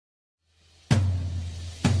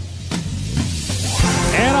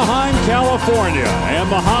California,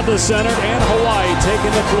 and the Honda Center and Hawaii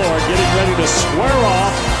taking the floor, getting ready to square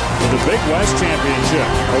off for the Big West Championship.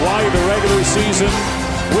 Hawaii, the regular season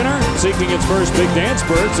winner, seeking its first big dance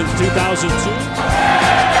bird since 2002.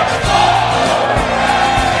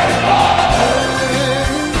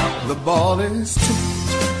 The ball is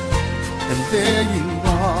tipped, and there you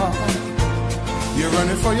are. You're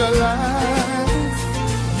running for your life.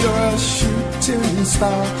 You're a shooting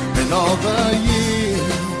star. And all the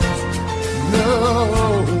years, no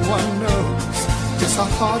one knows just how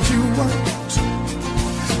hard you worked.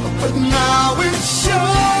 But now it shows.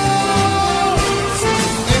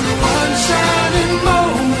 In one shining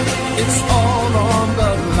moment, it's all on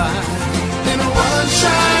the line. In one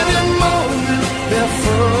shining moment, they're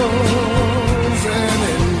frozen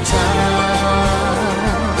in time.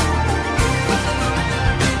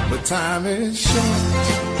 But time is short,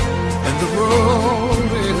 and the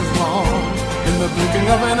road is long. In the blinking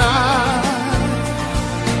of an eye,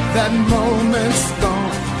 that moment's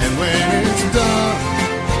gone. And when it's done,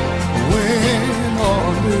 win or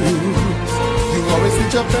lose, you always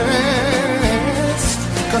did your best.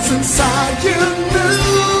 'Cause inside you knew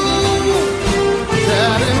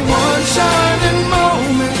that in one shining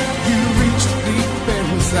moment you reached deep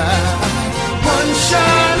inside. One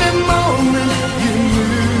shining moment you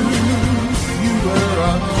knew you were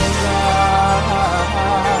alive.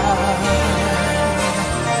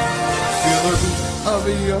 Feel the beat of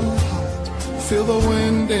your heart, feel the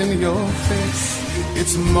wind in your face.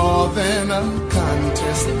 It's more than a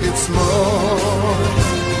contest, it's more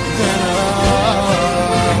than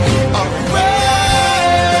a race.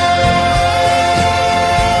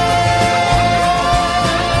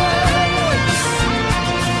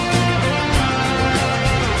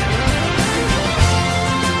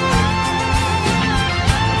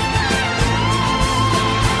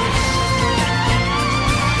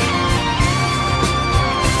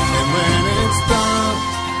 And when it's done,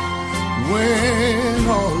 win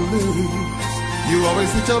or lose, you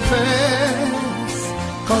always did your best.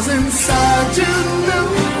 'Cause inside you knew,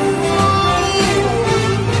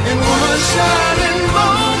 in one shining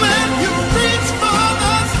moment you reached for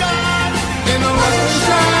the sky. In one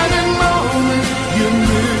shining moment you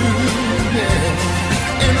knew,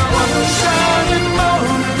 yeah. In one shining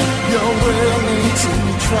moment you're willing to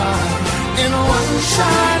try. In one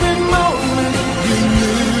shining